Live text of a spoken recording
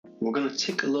we're going to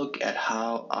take a look at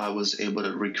how I was able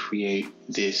to recreate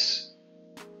this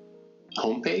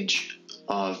homepage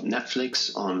of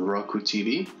Netflix on Roku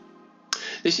TV.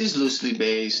 This is loosely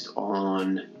based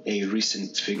on a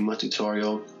recent Figma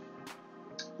tutorial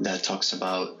that talks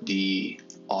about the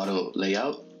auto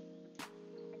layout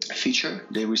feature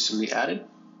they recently added.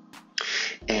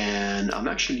 And I'm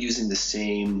actually using the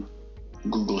same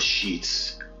Google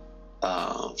Sheets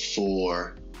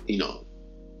for,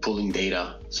 pulling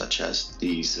data such as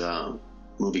these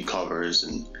movie covers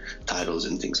and titles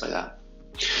and things like that.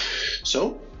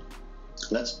 So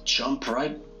let's jump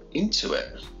right into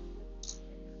it.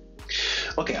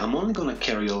 Okay, I'm only going to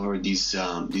carry over these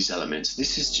elements.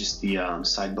 This is just the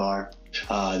sidebar.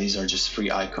 These are just free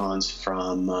icons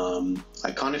from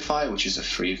Iconify, which is a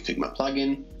free Figma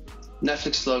plugin.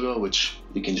 Netflix logo, which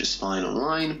you can just find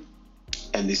online.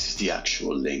 And this is the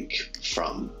actual link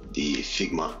from the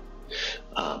Figma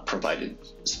provided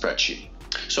spreadsheet.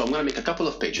 So I'm going to make a couple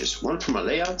of pages, one for my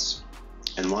layouts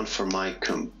and one for my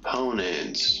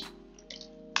components.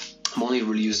 I'm only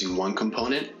really using one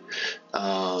component,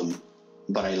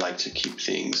 but I like to keep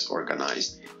things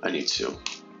organized. I need to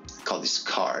call these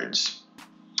cards.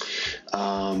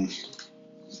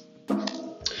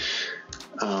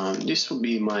 This will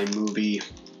be my movie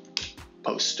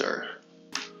poster.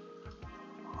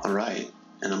 All right,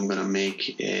 and I'm gonna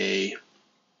make an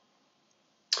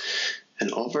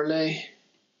overlay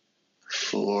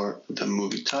for the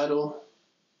movie title.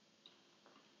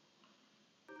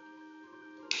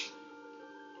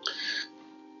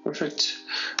 Perfect.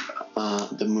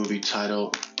 The movie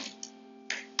title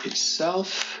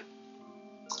itself,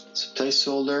 it's a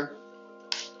placeholder.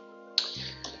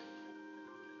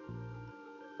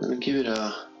 I'm gonna give it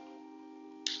a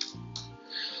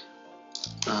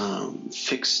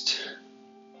fixed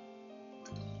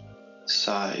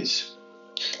size.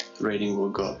 Rating will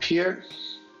go up here.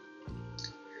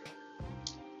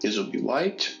 This will be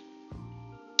white.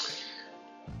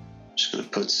 Just gonna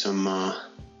put some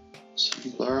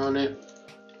blur on it.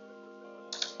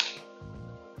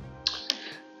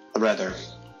 Or rather,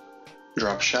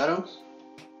 drop shadow.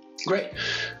 Great.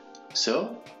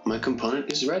 So my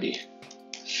component is ready.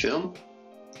 Film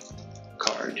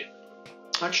card.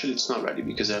 Actually, it's not ready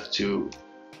because I have to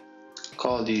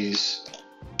call these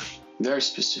very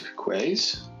specific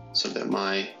ways so that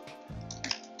my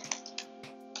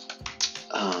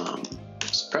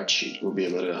spreadsheet will be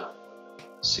able to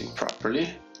sync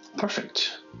properly.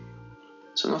 Perfect.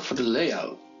 So now for the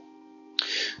layout,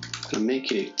 I'm gonna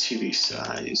make it TV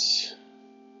size.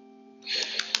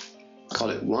 Call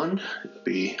it 1. It'll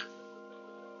be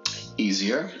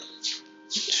easier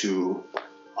to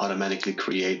automatically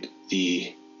create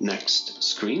the next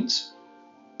screens.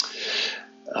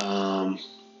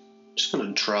 Just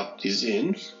gonna drop these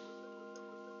in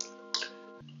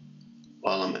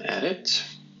while I'm at it.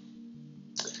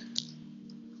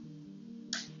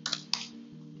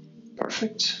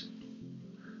 Perfect.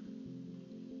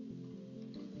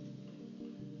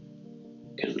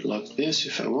 Can lock this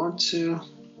if I want to,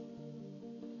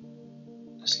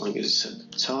 as long as it's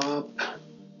at the top.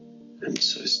 And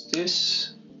so is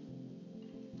this,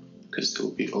 because they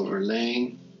will be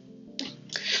overlaying.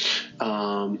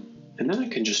 And then I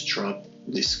can just drop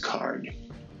this card.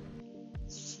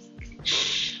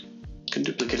 Can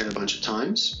duplicate it a bunch of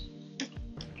times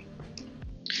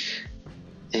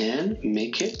and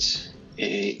make it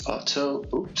a auto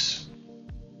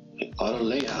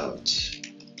layout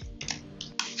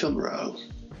film row.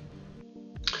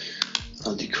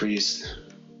 I'll decrease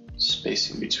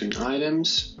spacing between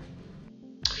items.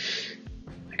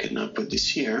 I can now put this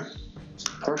here.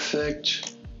 Perfect.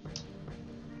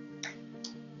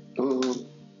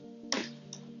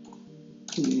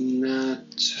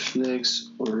 Netflix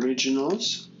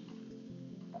originals.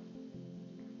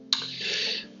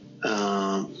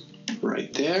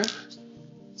 Right there.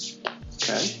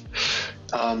 Okay.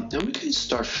 And we can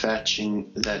start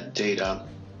fetching that data.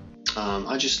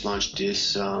 I just launched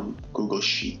this Google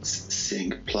Sheets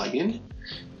Sync plugin.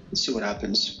 Let's see what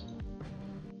happens.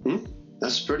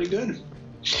 That's pretty good.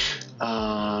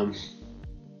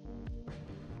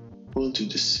 We'll do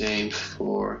the same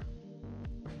for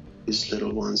these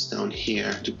little ones down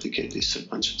here. Duplicate this a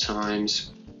bunch of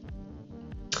times.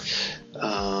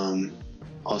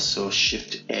 Also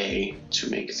Shift A to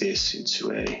make this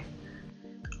into a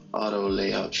auto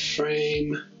layout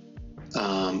frame.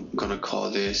 I'm gonna call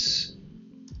this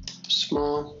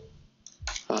small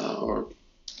or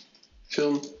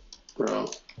film row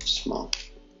small.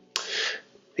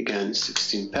 Again,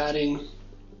 16 padding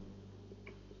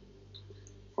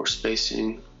or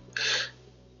spacing.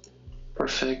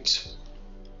 Perfect.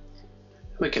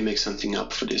 We can make something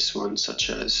up for this one,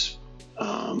 such as,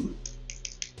 I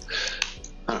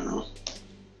don't know,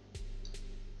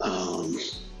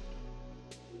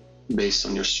 based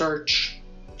on your search,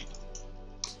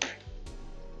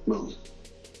 boom,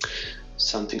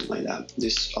 something like that.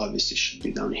 This obviously should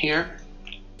be down here.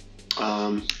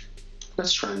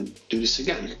 Let's try and do this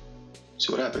again,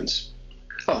 see what happens.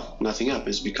 Oh, nothing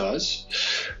happens because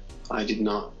I did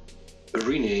not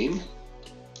rename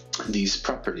these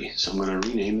property. So I'm going to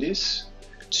rename this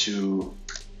to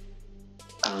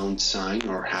 #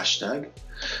 or hashtag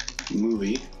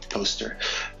movie poster.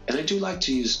 And I do like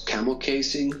to use camel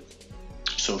casing.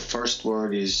 So first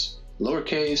word is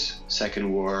lowercase,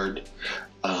 second word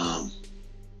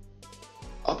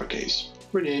uppercase.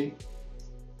 Rename.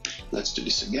 Let's do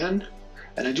this again.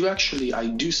 And I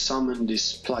do summon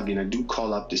this plugin. I do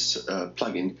call up this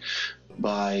plugin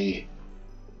by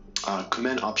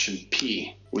Command Option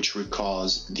P, which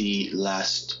recalls the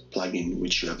last plugin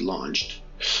which you have launched.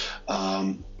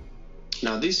 Now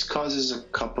this causes a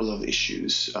couple of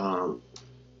issues.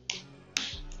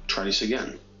 Try this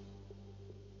again.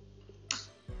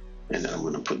 And then I'm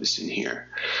going to put this in here.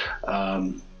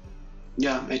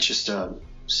 Yeah, it's just a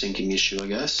syncing issue, I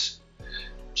guess.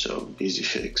 So easy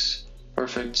fix.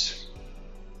 Perfect.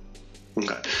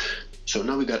 Okay, so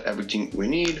now we got everything we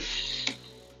need.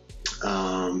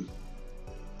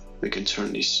 We can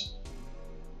turn this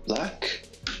black.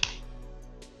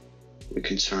 We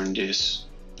can turn this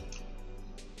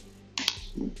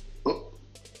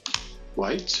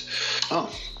white. Oh,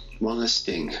 one last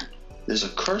thing. There's a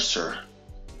cursor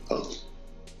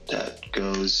that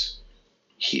goes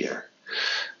here,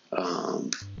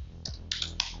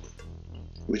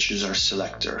 which is our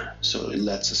selector. So it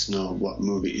lets us know what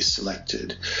movie is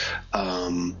selected.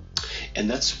 And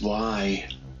that's why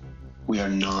we are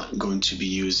not going to be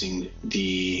using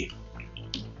the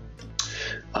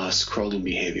scrolling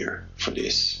behavior for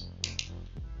this,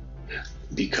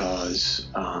 because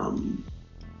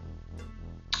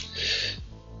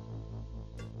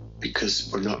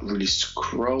we're not really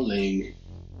scrolling.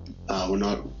 We're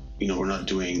not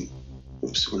doing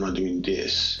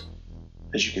this.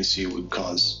 As you can see, it would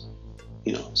cause,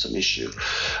 some issue.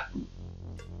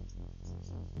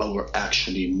 But we're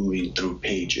actually moving through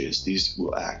pages. These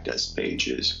will act as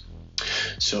pages.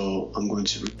 So I'm going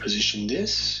to reposition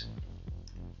this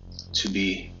to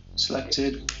be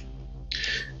selected.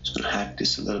 Just going to hack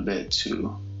this a little bit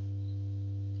to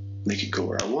make it go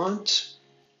where I want.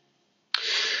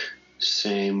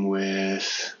 Same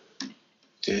with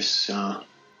this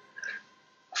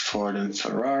Ford and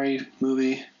Ferrari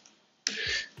movie.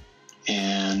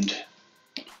 And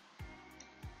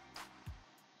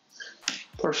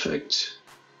perfect.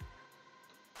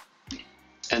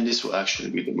 And this will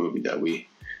actually be the movie that we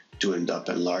do end up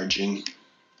enlarging,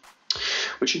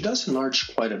 which it does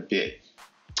enlarge quite a bit.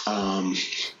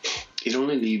 It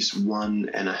only leaves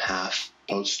 1.5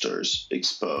 posters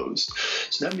exposed.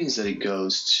 So that means that it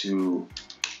goes to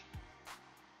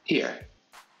here,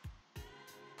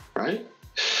 right?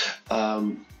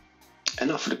 And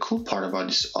now for the cool part about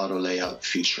this auto layout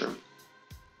feature,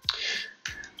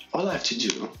 all I have to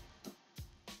do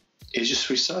is just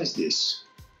resize this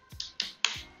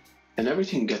and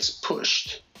everything gets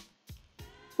pushed,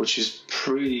 which is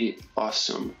pretty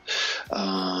awesome.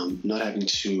 Not having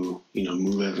to,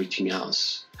 move everything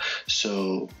else.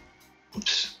 So,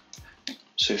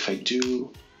 So if I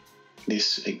do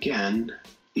this again,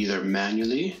 either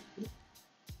manually,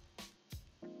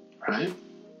 right?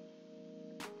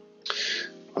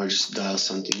 Or just dial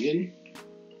something in,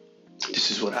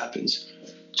 this is what happens.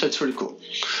 So it's pretty cool.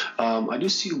 I do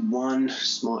see one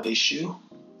small issue.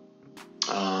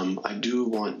 I do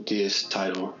want this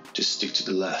title to stick to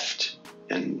the left,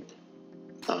 and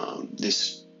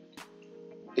this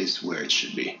is where it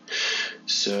should be.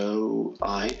 So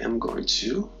I am going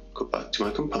to go back to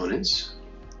my components.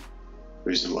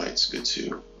 Reason why it's good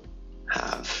to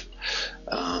have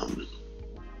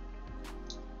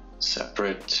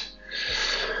separate,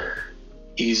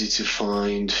 easy to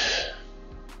find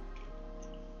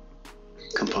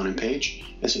component page.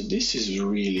 And so this is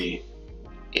really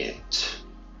it.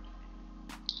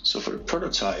 So for the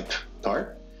prototype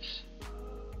part,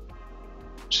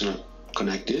 I'm just gonna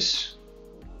connect this,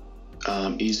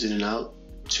 ease in and out,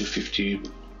 250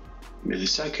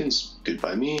 milliseconds, good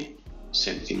by me.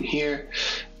 Same thing here.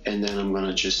 And then I'm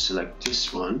gonna just select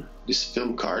this one, this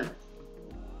film card,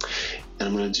 and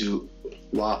I'm gonna do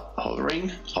while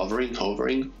hovering,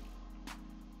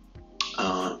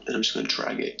 and I'm just gonna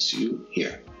drag it to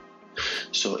here.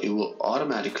 So it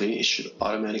should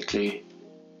automatically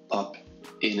pop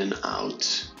in and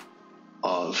out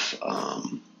of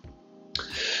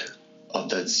of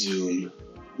that zoom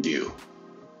view.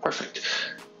 Perfect.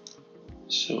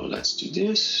 So let's do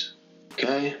this.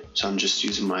 Okay, so I'm just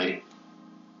using my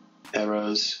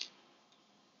arrows.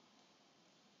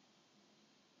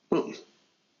 Boom.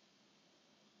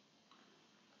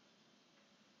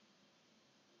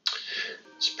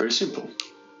 It's pretty simple.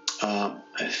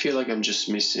 I feel like I'm just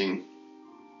missing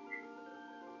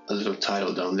a little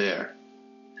title down there.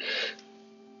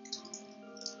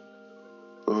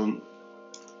 Boom.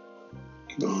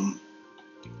 Boom.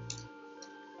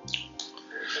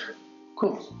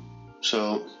 Cool.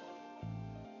 So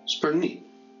it's pretty neat.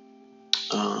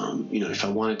 You know, if I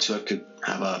wanted to, I could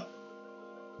have a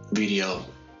video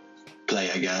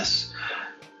play, I guess,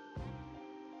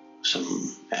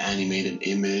 some animated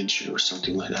image or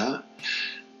something like that.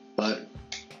 But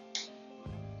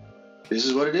this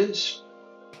is what it is.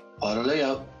 Auto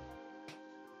layout.